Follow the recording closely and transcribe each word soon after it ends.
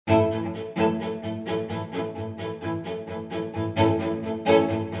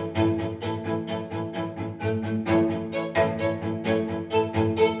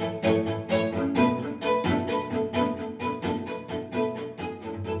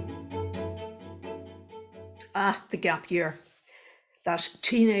The gap year, that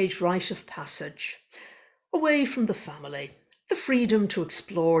teenage rite of passage, away from the family, the freedom to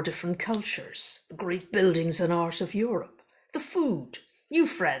explore different cultures, the great buildings and art of Europe, the food, new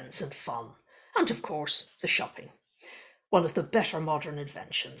friends and fun, and of course, the shopping. One of the better modern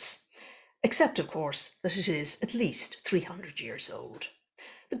inventions. Except, of course, that it is at least 300 years old.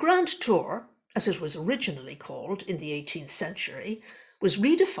 The Grand Tour, as it was originally called in the 18th century, was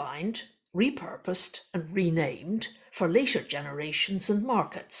redefined, repurposed, and renamed for later generations and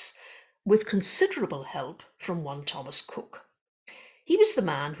markets, with considerable help from one Thomas Cook. He was the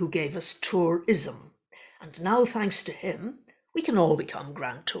man who gave us tourism, and now, thanks to him, we can all become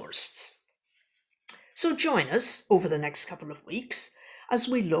grand tourists. So join us over the next couple of weeks as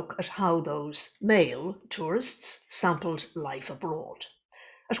we look at how those male tourists sampled life abroad,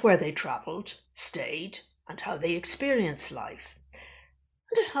 at where they travelled, stayed, and how they experienced life,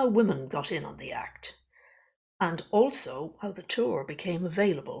 and at how women got in on the act, and also how the tour became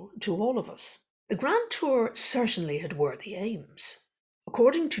available to all of us. The Grand Tour certainly had worthy aims.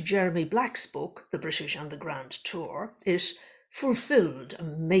 According to Jeremy Black's book, The British and the Grand Tour, it fulfilled a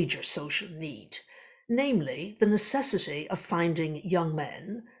major social need, namely the necessity of finding young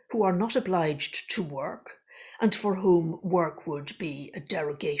men who are not obliged to work and for whom work would be a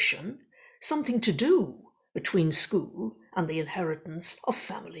derogation, something to do between school and the inheritance of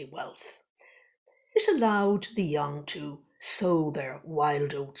family wealth. It allowed the young to sow their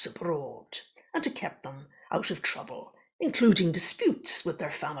wild oats abroad and to keep them out of trouble, including disputes with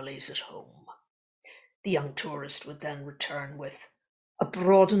their families at home. The young tourist would then return with a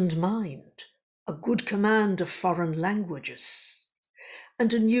broadened mind, a good command of foreign languages,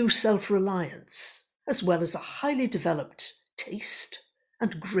 and a new self-reliance, as well as a highly developed taste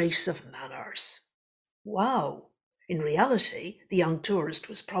and grace of manners. Wow! In reality, the young tourist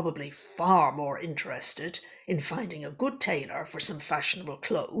was probably far more interested in finding a good tailor for some fashionable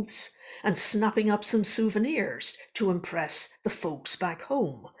clothes and snapping up some souvenirs to impress the folks back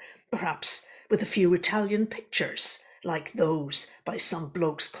home, perhaps with a few Italian pictures, like those by some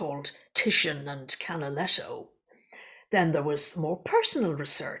blokes called Titian and Canaletto. Then there was more personal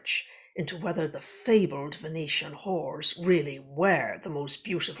research into whether the fabled Venetian whores really were the most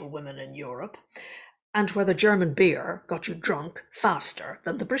beautiful women in Europe, and whether German beer got you drunk faster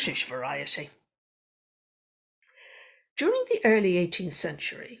than the British variety. During the early 18th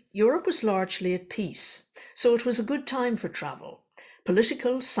century, Europe was largely at peace, so it was a good time for travel.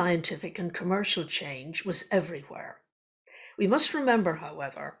 Political, scientific, and commercial change was everywhere. We must remember,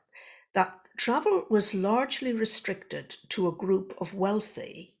 however, that travel was largely restricted to a group of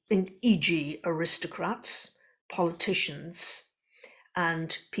wealthy, e.g., aristocrats, politicians,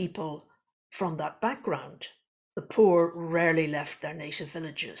 and people from that background. The poor rarely left their native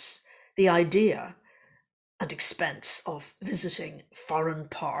villages. The idea and expense of visiting foreign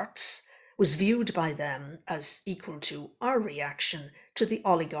parts was viewed by them as equal to our reaction to the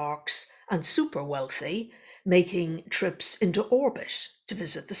oligarchs and super wealthy making trips into orbit to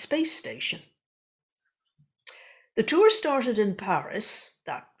visit the space station. The tour started in Paris,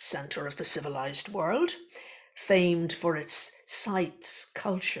 that centre of the civilized world, famed for its sights,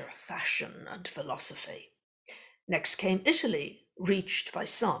 culture, fashion, and philosophy. Next came Italy, reached by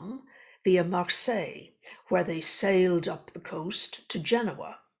some via Marseille, where they sailed up the coast to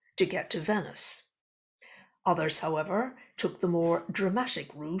Genoa to get to Venice. Others, however, took the more dramatic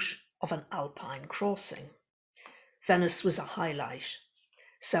route of an Alpine crossing. Venice was a highlight.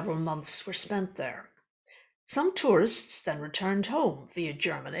 Several months were spent there. Some tourists then returned home via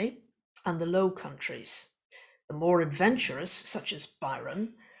Germany and the Low Countries. The more adventurous, such as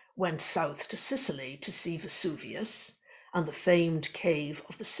Byron, went south to Sicily to see Vesuvius and the famed cave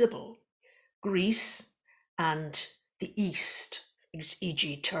of the Sibyl. Greece and the East,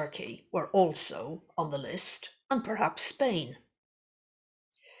 e.g., Turkey, were also on the list, and perhaps Spain.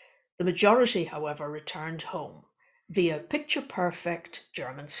 The majority, however, returned home via picture-perfect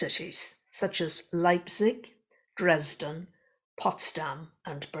German cities such as Leipzig, Dresden, Potsdam,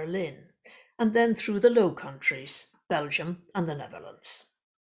 and Berlin, and then through the Low Countries, Belgium and the Netherlands.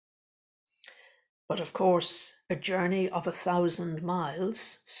 But of course, a journey of 1,000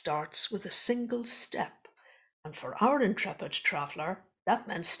 miles starts with a single step, and for our intrepid traveller, that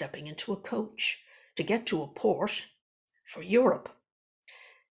meant stepping into a coach to get to a port for Europe.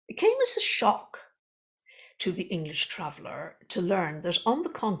 It came as a shock to the English traveller to learn that on the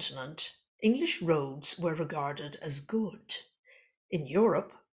continent, English roads were regarded as good. In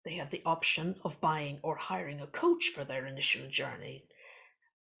Europe, they had the option of buying or hiring a coach for their initial journey.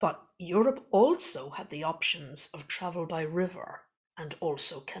 But Europe also had the options of travel by river and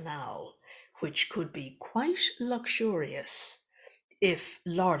also canal, which could be quite luxurious if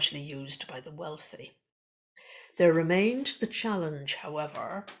largely used by the wealthy. There remained the challenge,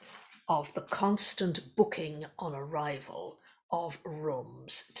 however, of the constant booking on arrival of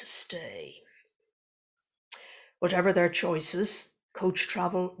rooms to stay. Whatever their choices, coach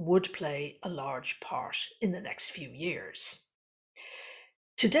travel would play a large part in the next few years.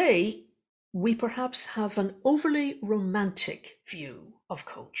 Today, we perhaps have an overly romantic view of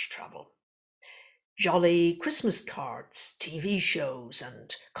coach travel. Jolly Christmas cards, TV shows,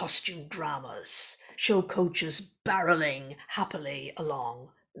 and costume dramas show coaches barreling happily along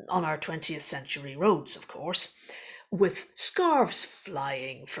on our 20th century roads, of course, with scarves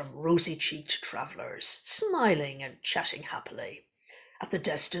flying from rosy cheeked travellers, smiling and chatting happily. At the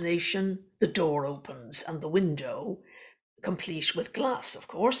destination, the door opens and the window, complete with glass, of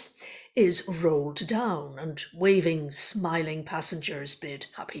course, is rolled down and waving, smiling passengers bid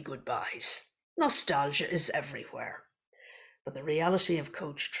happy goodbyes. Nostalgia is everywhere. But the reality of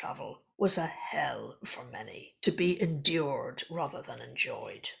coach travel was a hell for many, to be endured rather than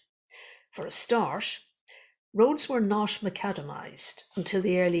enjoyed. For a start, roads were not macadamized until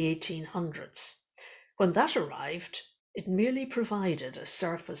the early 1800s. When that arrived, it merely provided a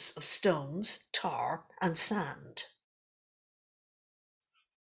surface of stones, tar, and sand.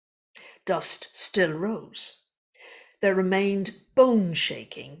 Dust still rose. There remained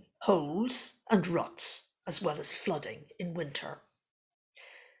bone-shaking holes and ruts, as well as flooding in winter.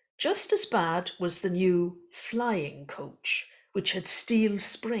 Just as bad was the new flying coach, which had steel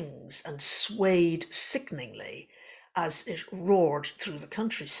springs and swayed sickeningly as it roared through the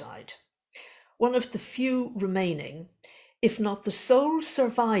countryside. One of the few remaining, if not the sole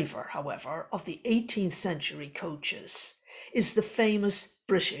survivor, however, of the 18th century coaches, is the famous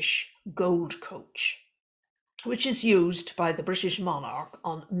British gold coach, which is used by the British monarch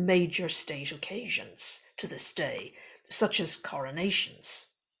on major state occasions to this day, such as coronations.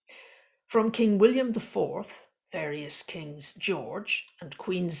 From King William IV, various Kings George, and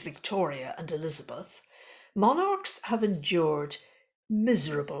Queens Victoria and Elizabeth, monarchs have endured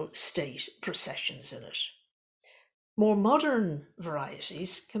miserable state processions in it. More modern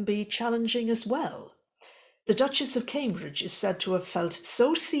varieties can be challenging as well. The Duchess of Cambridge is said to have felt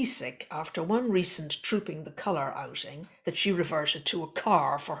so seasick after one recent Trooping the Colour outing that she reverted to a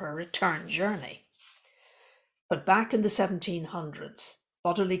car for her return journey. But back in the 1700s,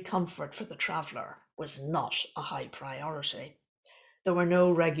 bodily comfort for the traveller was not a high priority. There were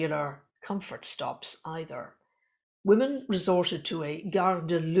no regular comfort stops either. Women resorted to a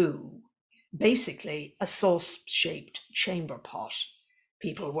garde-lou, basically a sauce-shaped chamber pot.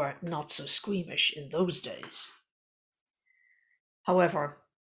 People were not so squeamish in those days. However,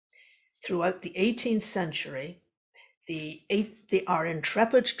 throughout the 18th century, our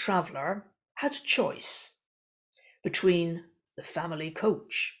intrepid traveller had a choice between the family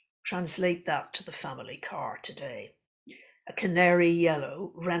coach, translate that to the family car today, a canary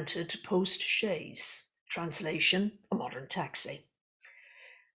yellow rented post-chaise, translation, a modern taxi.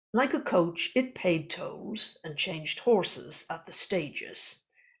 Like a coach, it paid tolls and changed horses at the stages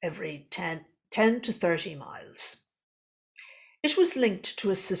every 10 to 30 miles. It was linked to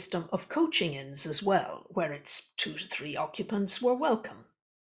a system of coaching inns as well, where its 2 to 3 occupants were welcome.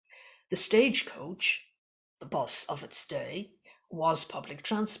 The stagecoach, the bus of its day, was public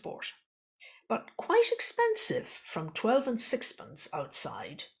transport, but quite expensive, from 12 and sixpence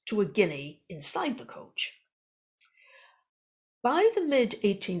outside to a guinea inside the coach. By the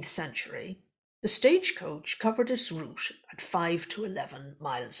mid-18th century, the stagecoach covered its route at 5 to 11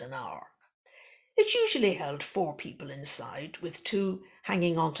 miles an hour. It usually held 4 people inside, with 2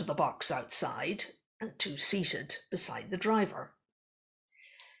 hanging onto the box outside and 2 seated beside the driver.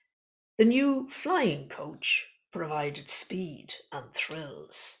 The new flying coach provided speed and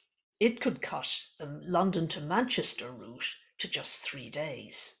thrills. It could cut the London to Manchester route to just 3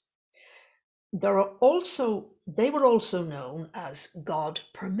 days. They were also known as God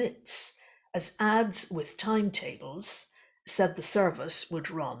Permits, as ads with timetables said the service would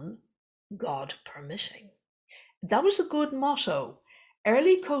run God permitting. That was a good motto.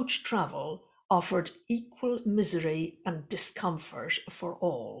 Early coach travel offered equal misery and discomfort for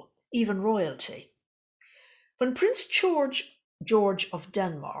all, even royalty. When Prince George of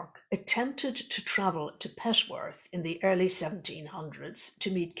Denmark attempted to travel to Petworth in the early 1700s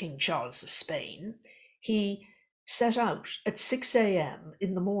to meet King Charles of Spain, he set out at 6 a.m.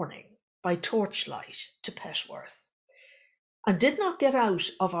 in the morning by torchlight to Petworth, and did not get out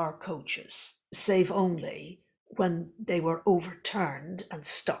of our coaches, save only when they were overturned and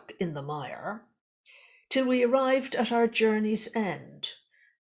stuck in the mire, till we arrived at our journey's end,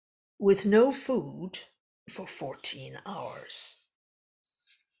 with no food for 14 hours.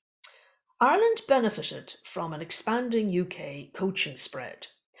 Ireland benefited from an expanding UK coaching spread.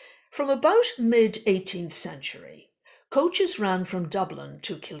 From about mid-18th century, coaches ran from Dublin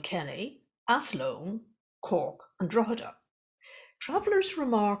to Kilkenny, Athlone, Cork and Drogheda. Travellers'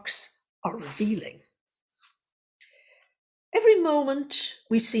 remarks are revealing. Every moment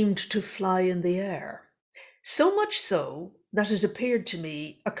we seemed to fly in the air, so much so that it appeared to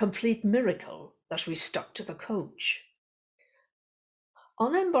me a complete miracle that we stuck to the coach.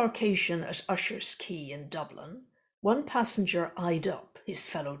 On embarkation at Usher's Quay in Dublin, one passenger eyed up his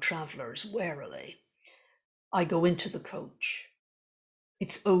fellow travellers warily. I go into the coach.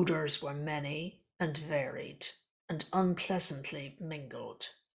 Its odours were many and varied and unpleasantly mingled,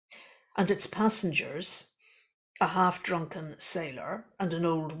 and its passengers, a half-drunken sailor and an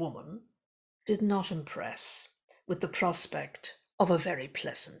old woman, did not impress with the prospect of a very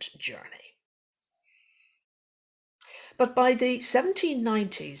pleasant journey. But by the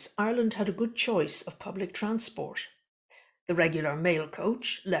 1790s, Ireland had a good choice of public transport. The regular mail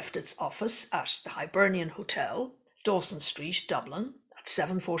coach left its office at the Hibernian Hotel, Dawson Street, Dublin, at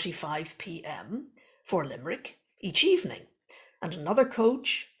 7:45 p.m. for Limerick each evening, and another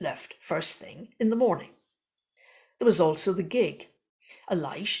coach left first thing in the morning. There was also the gig, a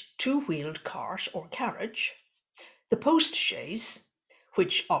light two-wheeled cart or carriage, the post chaise,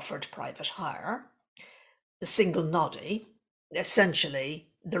 which offered private hire, the single noddy, essentially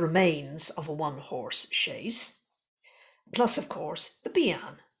the remains of a one-horse chaise, plus, of course, the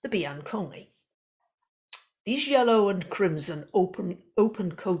Bian Coney. These yellow and crimson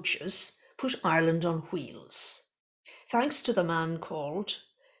open coaches put Ireland on wheels, thanks to the man called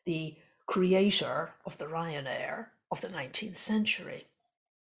the creator of the Ryanair of the 19th century.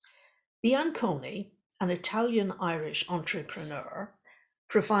 Bian Coney, an Italian-Irish entrepreneur,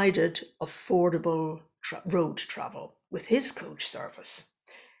 provided affordable road travel with his coach service.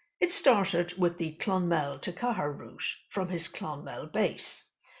 It started with the Clonmel to Cahir route from his Clonmel base.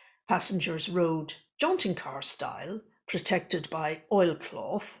 Passengers rode jaunting car style, protected by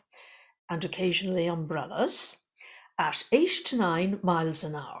oilcloth and occasionally umbrellas, at 8 to 9 miles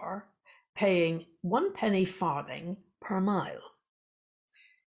an hour, paying 1 penny farthing per mile.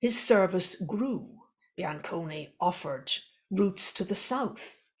 His service grew. Bian Coney offered routes to the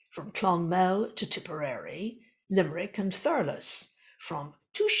south, from Clonmel to Tipperary, Limerick and Thurles, from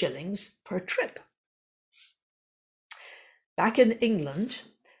 2 shillings per trip. Back in England,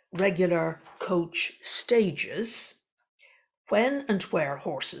 regular coach stages, when and where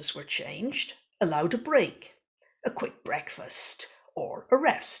horses were changed, allowed a break, a quick breakfast or a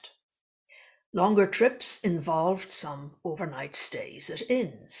rest. Longer trips involved some overnight stays at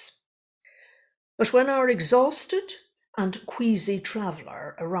inns. But when our exhausted and queasy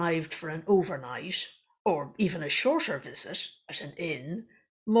traveller arrived for an overnight or even a shorter visit at an inn,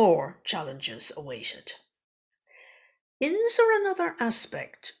 more challenges awaited. Inns are another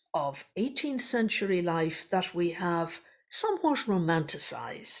aspect of 18th century life that we have somewhat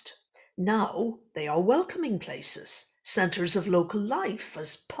romanticised. Now they are welcoming places, centres of local life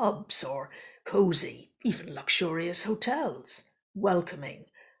as pubs or cosy, even luxurious hotels, welcoming,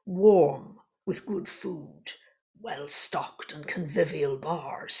 warm, with good food, well-stocked and convivial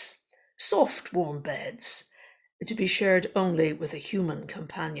bars, soft warm beds, to be shared only with a human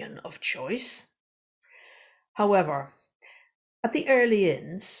companion of choice. However, at the early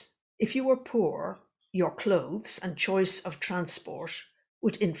inns, if you were poor, your clothes and choice of transport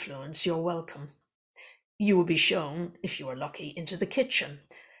would influence your welcome. You would be shown, if you were lucky, into the kitchen,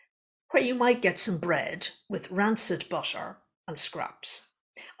 where you might get some bread with rancid butter and scraps.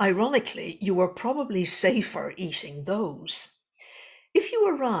 Ironically, you were probably safer eating those. If you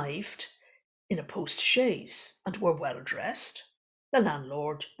arrived in a post-chaise and were well dressed, the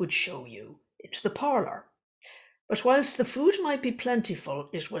landlord would show you into the parlour. But whilst the food might be plentiful,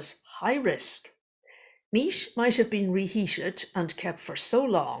 it was high risk. Meat might have been reheated and kept for so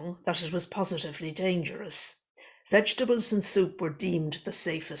long that it was positively dangerous. Vegetables and soup were deemed the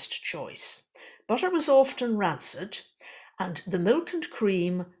safest choice. Butter was often rancid, and the milk and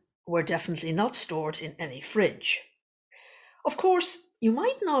cream were definitely not stored in any fridge. Of course, you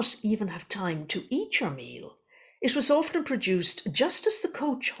might not even have time to eat your meal. It was often produced just as the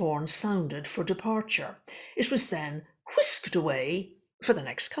coach horn sounded for departure. It was then whisked away for the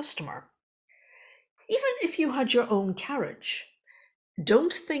next customer. Even if you had your own carriage,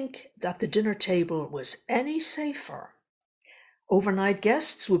 don't think that the dinner table was any safer. Overnight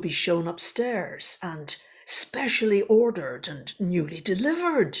guests would be shown upstairs and specially ordered and newly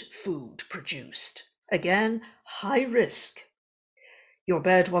delivered food produced. Again, high risk. Your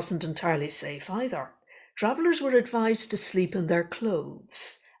bed wasn't entirely safe either. Travellers were advised to sleep in their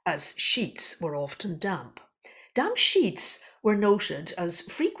clothes, as sheets were often damp. Damp sheets were noted as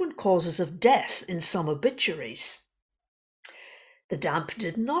frequent causes of death in some obituaries. The damp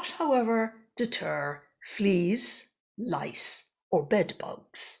did not, however, deter fleas, lice, or bed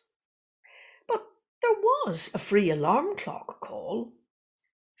bugs. But there was a free alarm clock call.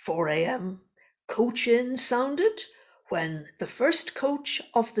 4 a.m. Coach in sounded when the first coach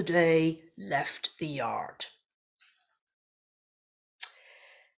of the day left the yard.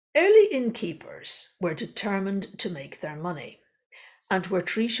 Early innkeepers were determined to make their money and were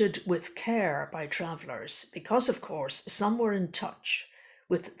treated with care by travellers because, of course, some were in touch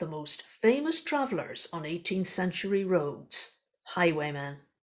with the most famous travellers on 18th century roads, highwaymen.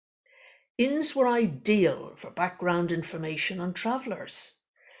 Inns were ideal for background information on travellers.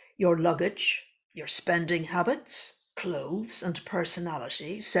 Your luggage, your spending habits, clothes, and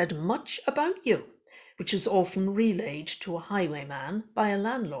personality said much about you, which is often relayed to a highwayman by a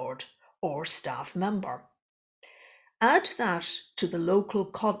landlord or staff member. Add that to the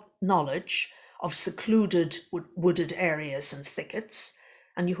local knowledge of secluded wooded areas and thickets,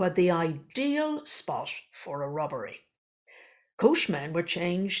 and you had the ideal spot for a robbery. Coachmen were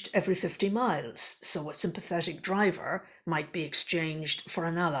changed every 50 miles, so a sympathetic driver might be exchanged for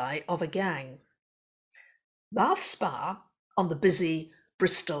an ally of a gang. Bath Spa, on the busy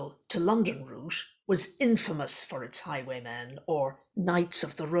Bristol to London route, was infamous for its highwaymen, or Knights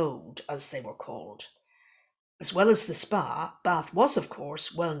of the Road, as they were called. As well as the spa, Bath was, of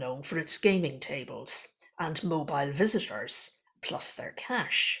course, well known for its gaming tables and mobile visitors, plus their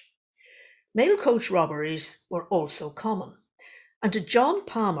cash. Mail coach robberies were also common, and John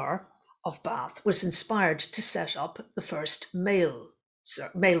Palmer of Bath was inspired to set up the first mail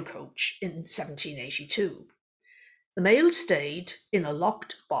coach in 1782. The mail stayed in a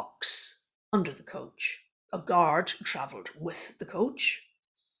locked box under the coach. A guard travelled with the coach.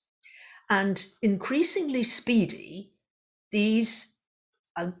 And increasingly speedy, these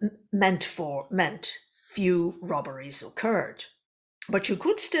meant few robberies occurred. But you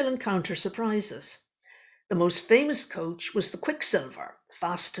could still encounter surprises. The most famous coach was the Quicksilver,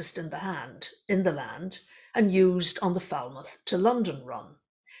 fastest in the land, and used on the Falmouth to London run.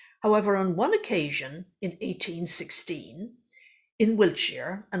 However, on one occasion in 1816, in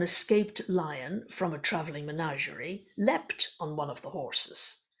Wiltshire, an escaped lion from a travelling menagerie leapt on one of the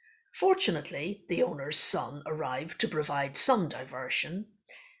horses. Fortunately, the owner's son arrived to provide some diversion.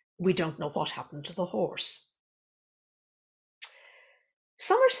 We don't know what happened to the horse.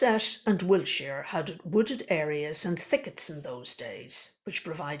 Somerset and Wiltshire had wooded areas and thickets in those days, which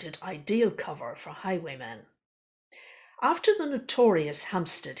provided ideal cover for highwaymen. After the notorious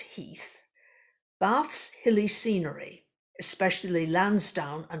Hampstead Heath, Bath's hilly scenery, especially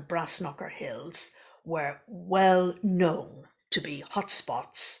Lansdowne and Brassknocker Hills, were well known to be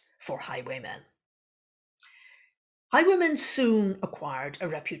hotspots for highwaymen. Highwaymen soon acquired a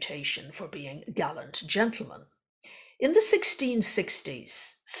reputation for being gallant gentlemen. In the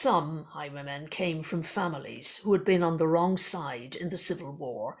 1660s, some highwaymen came from families who had been on the wrong side in the Civil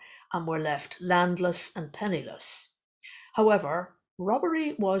War and were left landless and penniless. However,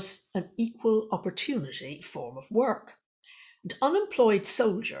 robbery was an equal opportunity form of work, and unemployed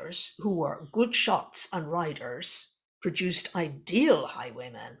soldiers who were good shots and riders produced ideal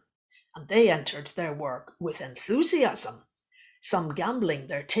highwaymen, and they entered their work with enthusiasm, some gambling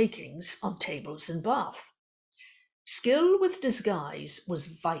their takings on tables in Bath. Skill with disguise was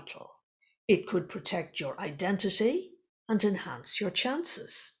vital. It could protect your identity and enhance your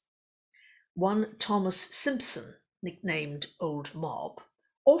chances. One Thomas Simpson, nicknamed Old Mob,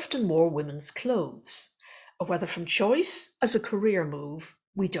 often wore women's clothes, whether from choice as a career move,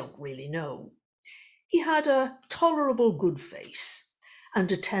 we don't really know. He had a tolerable good face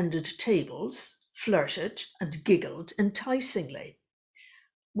and attended tables, flirted and giggled enticingly.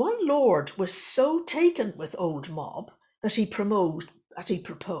 One lord was so taken with Old Mob that he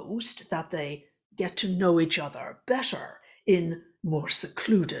proposed that they get to know each other better in more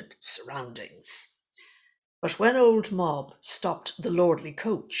secluded surroundings. But when Old Mob stopped the lordly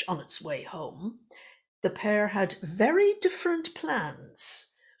coach on its way home, the pair had very different plans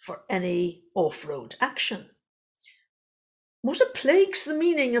for any off-road action. "What a plague's the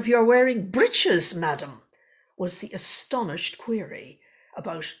meaning of your wearing breeches, madam?" was the astonished query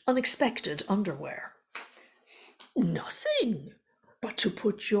about unexpected underwear. "Nothing, but to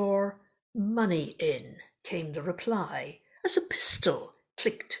put your money in," came the reply, as a pistol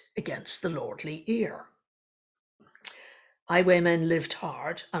clicked against the lordly ear. Highwaymen lived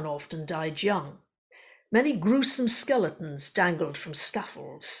hard and often died young. Many gruesome skeletons dangled from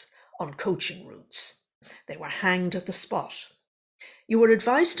scaffolds on coaching routes. They were hanged at the spot. You were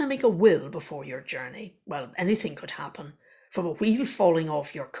advised to make a will before your journey. Well, anything could happen, from a wheel falling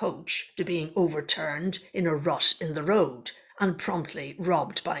off your coach to being overturned in a rut in the road and promptly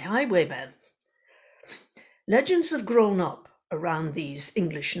robbed by highwaymen. Legends have grown up around these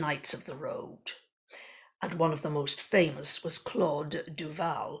English knights of the road, and one of the most famous was Claude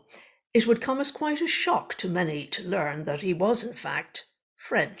Duval. It would come as quite a shock to many to learn that he was, in fact,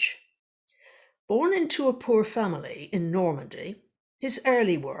 French. Born into a poor family in Normandy, his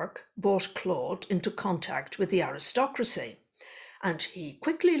early work brought Claude into contact with the aristocracy, and he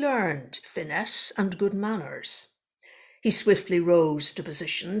quickly learned finesse and good manners. He swiftly rose to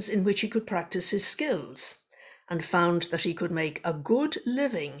positions in which he could practice his skills, and found that he could make a good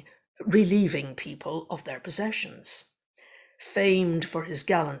living relieving people of their possessions. Famed for his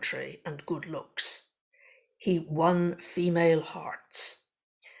gallantry and good looks, he won female hearts.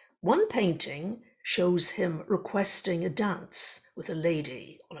 One painting shows him requesting a dance with a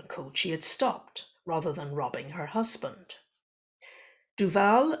lady on a coach he had stopped, rather than robbing her husband.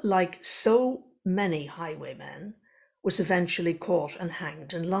 Duval, like so many highwaymen, was eventually caught and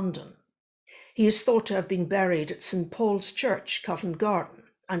hanged in London. He is thought to have been buried at St. Paul's Church, Covent Garden,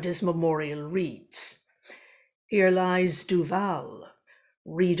 and his memorial reads, "Here lies Duval.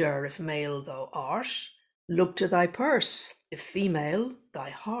 Reader, if male thou art, look to thy purse, if female, thy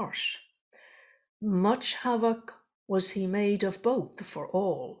heart. Much havoc was he made of both for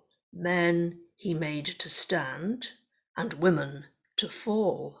all. Men he made to stand, and women to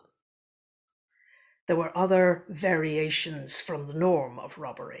fall." There were other variations from the norm of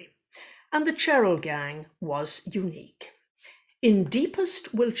robbery, and the Cheryl gang was unique. In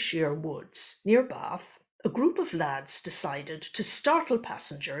deepest Wiltshire woods near Bath, a group of lads decided to startle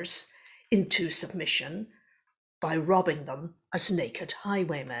passengers into submission by robbing them as naked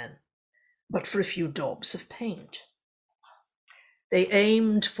highwaymen, but for a few daubs of paint. They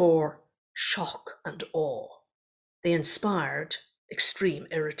aimed for shock and awe. They inspired extreme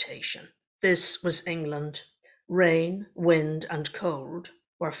irritation. This was England. Rain, wind, and cold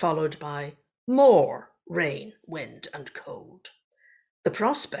were followed by more rain, wind, and cold. The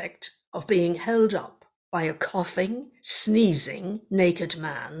prospect of being held up by a coughing, sneezing, naked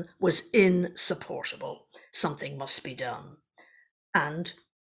man was insupportable. Something must be done. And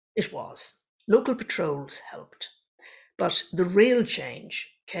it was. Local patrols helped. But the real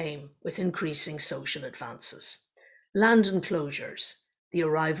change came with increasing social advances. Land enclosures, the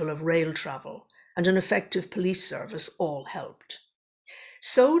arrival of rail travel, and an effective police service all helped.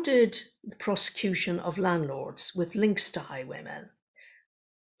 So did the prosecution of landlords with links to highwaymen.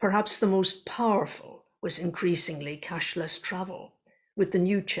 Perhaps the most powerful was increasingly cashless travel, with the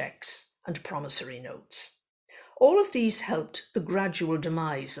new checks and promissory notes. All of these helped the gradual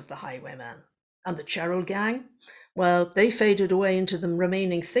demise of the highwaymen. And the Cheryl gang? Well, they faded away into the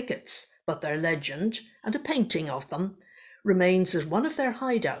remaining thickets, but their legend, and a painting of them, remains as one of their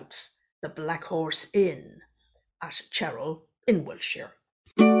hideouts, the Black Horse Inn at Cheryl in Wiltshire.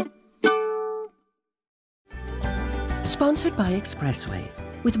 Sponsored by Expressway.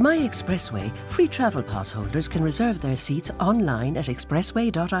 With My Expressway, free travel pass holders can reserve their seats online at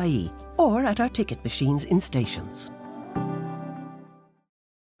expressway.ie or at our ticket machines in stations.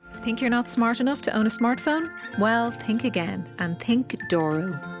 Think you're not smart enough to own a smartphone? Well, think again and think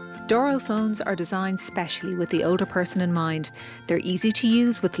Doro. Doro phones are designed specially with the older person in mind. They're easy to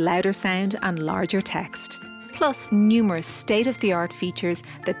use with louder sound and larger text. Plus numerous state-of-the-art features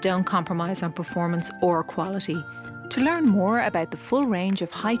that don't compromise on performance or quality. To learn more about the full range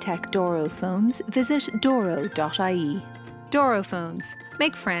of high-tech Doro phones, visit doro.ie. Doro phones.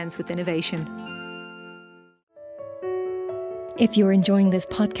 Make friends with innovation. If you're enjoying this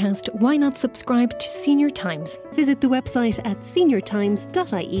podcast, why not subscribe to Senior Times? Visit the website at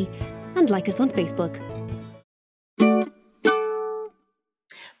seniortimes.ie and like us on Facebook.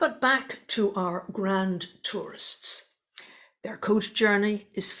 But back to our grand tourists. Their coach journey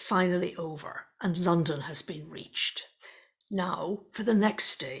is finally over and London has been reached. Now for the next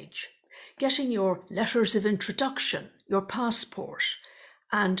stage, getting your letters of introduction, your passport,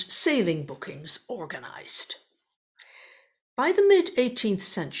 and sailing bookings organised. By the mid-18th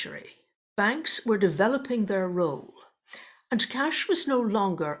century, banks were developing their role, and cash was no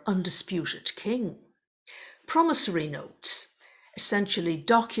longer undisputed king. Promissory notes, essentially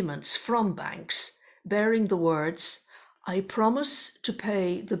documents from banks bearing the words, "I promise to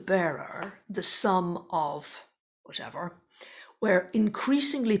pay the bearer the sum of whatever," were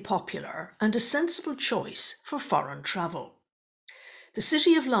increasingly popular and a sensible choice for foreign travel. The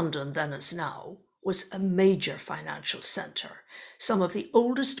City of London, then as now, was a major financial centre. Some of the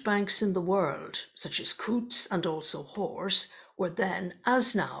oldest banks in the world, such as Coutts and also Hors, were then,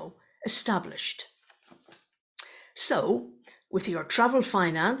 as now, established. So, with your travel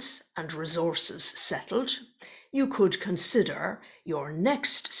finance and resources settled, you could consider your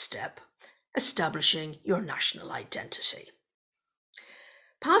next step establishing your national identity.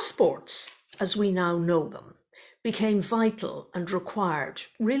 Passports, as we now know them, became vital and required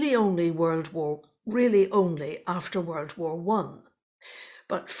really only after World War I.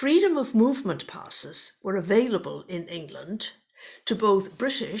 But freedom of movement passes were available in England to both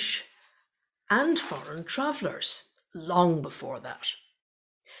British and foreign travellers long before that.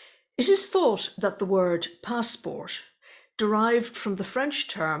 It is thought that the word passport derived from the French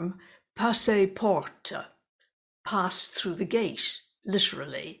term passer-porte, pass through the gate,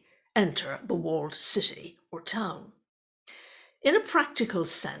 literally enter the walled city or town. In a practical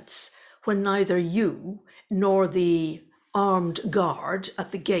sense, when neither you nor the armed guard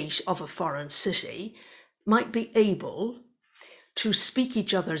at the gate of a foreign city might be able to speak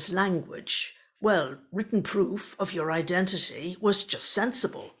each other's language, well, written proof of your identity was just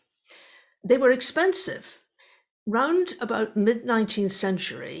sensible. They were expensive. Round about mid-19th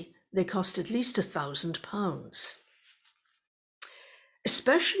century, they cost at least £1,000.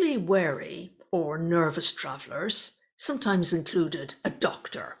 Especially wary or nervous travellers sometimes included a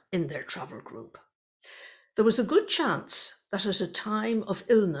doctor in their travel group. There was a good chance that at a time of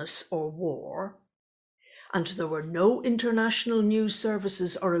illness or war, and there were no international news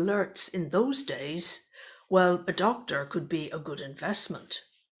services or alerts in those days, well, a doctor could be a good investment.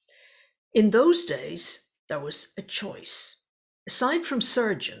 In those days, there was a choice. Aside from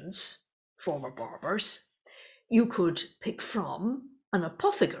surgeons, former barbers, you could pick from an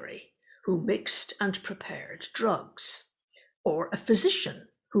apothecary who mixed and prepared drugs, or a physician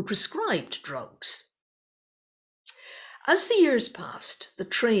who prescribed drugs. As the years passed, the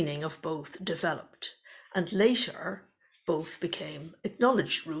training of both developed, and later both became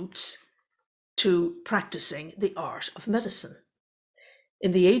acknowledged routes to practicing the art of medicine.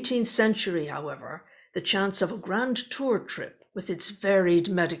 In the 18th century, however, the chance of a grand tour trip with its varied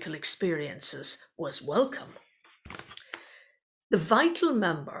medical experiences was welcome. The vital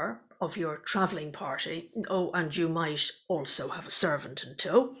member of your travelling party, and you might also have a servant in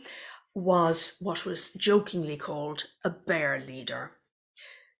tow, was what was jokingly called a bear leader.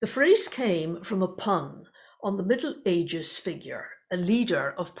 The phrase came from a pun on the Middle Ages figure, a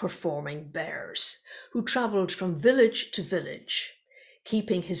leader of performing bears, who travelled from village to village,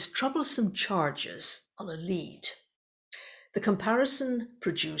 keeping his troublesome charges on a lead. The comparison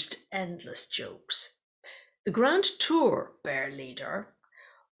produced endless jokes. The Grand Tour bear leader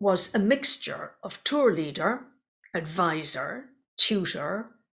was a mixture of tour leader, advisor,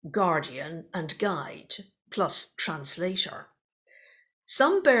 tutor, guardian, and guide, plus translator.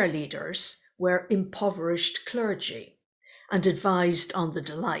 Some bear leaders were impoverished clergy and advised on the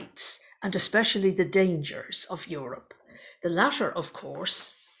delights and especially the dangers of Europe. The latter, of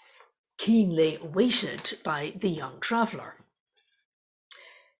course, keenly awaited by the young traveller.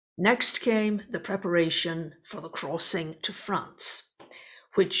 Next came the preparation for the crossing to France,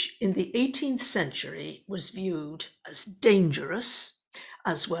 which in the 18th century was viewed as dangerous,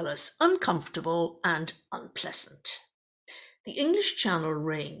 as well as uncomfortable and unpleasant. The English Channel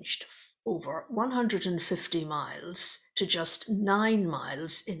ranged over 150 miles to just 9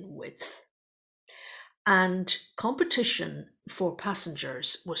 miles in width, and competition for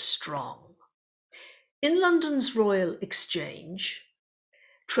passengers was strong. In London's Royal Exchange,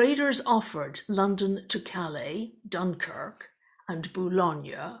 traders offered London to Calais, Dunkirk, and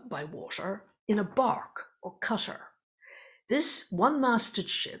Boulogne by water in a bark or cutter. This one-masted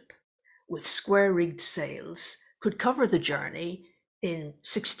ship with square-rigged sails could cover the journey in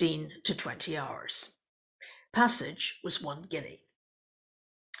 16 to 20 hours. Passage was 1 guinea.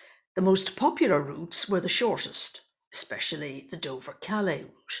 The most popular routes were the shortest, especially the Dover-Calais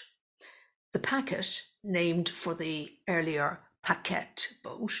route. The packet, named for the earlier Paquette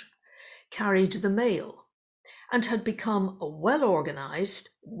boat, carried the mail and had become a well-organised,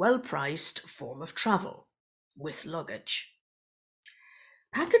 well-priced form of travel, with luggage.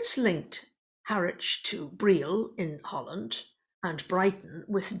 Packets linked Harwich to Briel in Holland and Brighton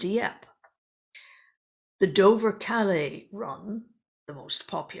with Dieppe. The Dover-Calais run, the most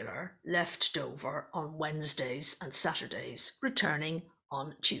popular, left Dover on Wednesdays and Saturdays, returning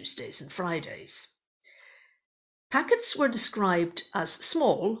on Tuesdays and Fridays. Packets were described as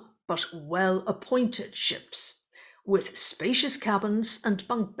small but well-appointed ships, with spacious cabins and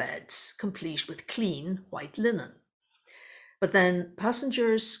bunk beds, complete with clean white linen. But then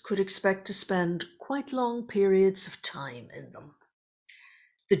passengers could expect to spend quite long periods of time in them.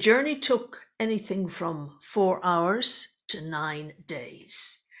 The journey took anything from 4 hours to 9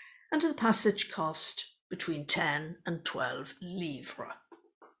 days, and the passage cost between 10 and 12 livres.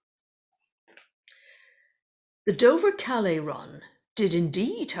 The Dover-Calais run did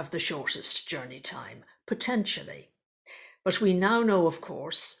indeed have the shortest journey time, potentially, but we now know, of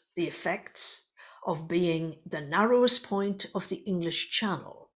course, the effects of being the narrowest point of the English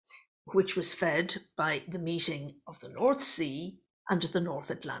Channel, which was fed by the meeting of the North Sea and the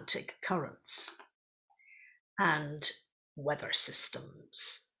North Atlantic currents, and weather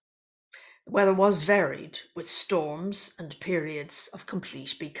systems. The weather was varied, with storms and periods of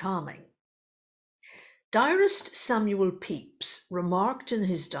complete becalming. Diarist Samuel Pepys remarked in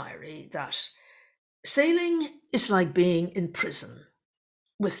his diary that sailing is like being in prison,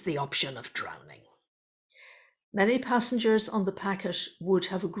 with the option of drowning. Many passengers on the packet would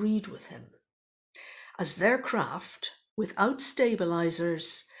have agreed with him, as their craft, without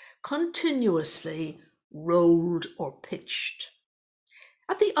stabilizers, continuously rolled or pitched.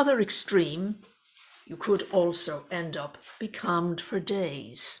 At the other extreme, you could also end up becalmed for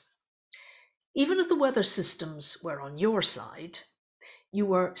days. Even if the weather systems were on your side, you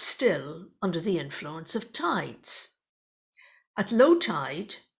were still under the influence of tides. At low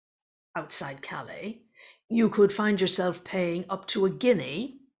tide, outside Calais, you could find yourself paying up to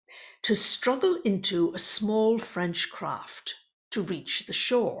 £1 to struggle into a small French craft to reach the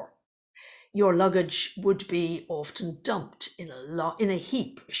shore. Your luggage would be often dumped in a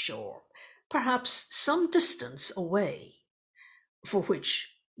heap ashore, perhaps some distance away, for which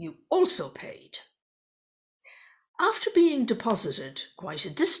you also paid. After being deposited quite a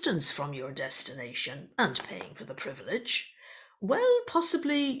distance from your destination and paying for the privilege, well,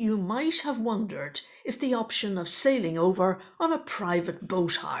 possibly you might have wondered if the option of sailing over on a private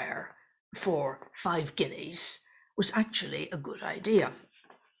boat hire for 5 guineas was actually a good idea.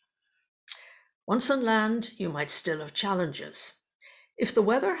 Once on land, you might still have challenges. If the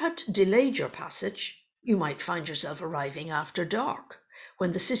weather had delayed your passage, you might find yourself arriving after dark,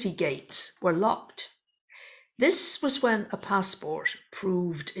 when the city gates were locked. This was when a passport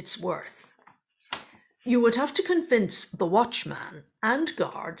proved its worth. You would have to convince the watchman and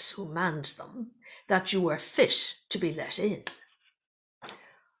guards who manned them that you were fit to be let in.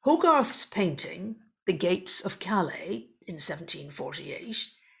 Hogarth's painting, The Gates of Calais, in 1748,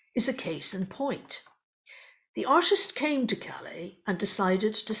 is a case in point. The artist came to Calais and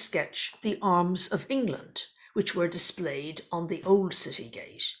decided to sketch the arms of England, which were displayed on the old city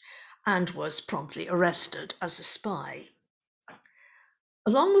gate, and was promptly arrested as a spy.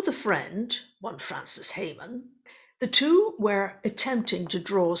 Along with a friend, one Francis Hayman, the two were attempting to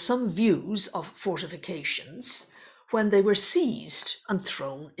draw some views of fortifications when they were seized and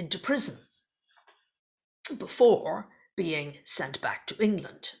thrown into prison, before being sent back to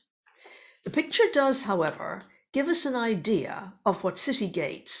England. The picture does, however, give us an idea of what city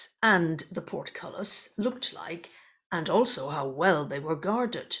gates and the portcullis looked like, and also how well they were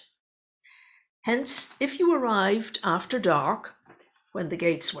guarded. Hence, if you arrived after dark, when the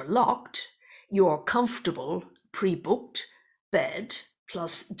gates were locked, your comfortable, pre-booked bed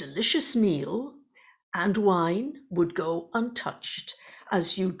plus delicious meal and wine would go untouched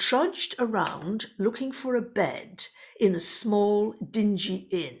as you trudged around looking for a bed in a small, dingy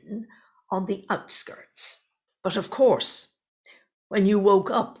inn on the outskirts. But of course, when you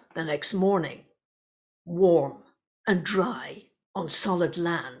woke up the next morning, warm and dry on solid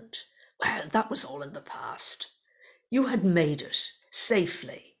land, well, that was all in the past. You had made it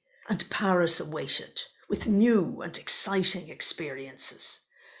safely, and Paris awaited with new and exciting experiences.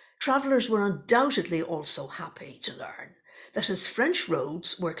 Travellers were undoubtedly also happy to learn that as French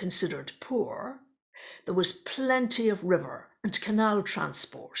roads were considered poor, there was plenty of river and canal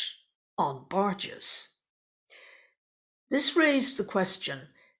transport on barges. This raised the question,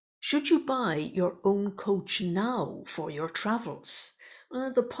 should you buy your own coach now for your travels?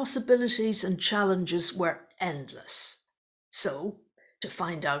 The possibilities and challenges were endless. So, to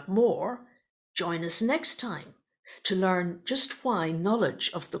find out more, join us next time to learn just why knowledge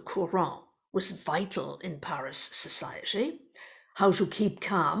of the Courant was vital in Paris society, how to keep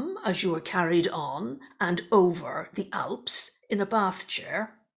calm as you were carried on and over the Alps in a bath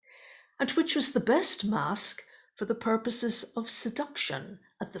chair, and which was the best mask for the purposes of seduction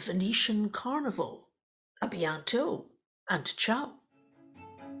at the Venetian Carnival. A bientôt, and ciao.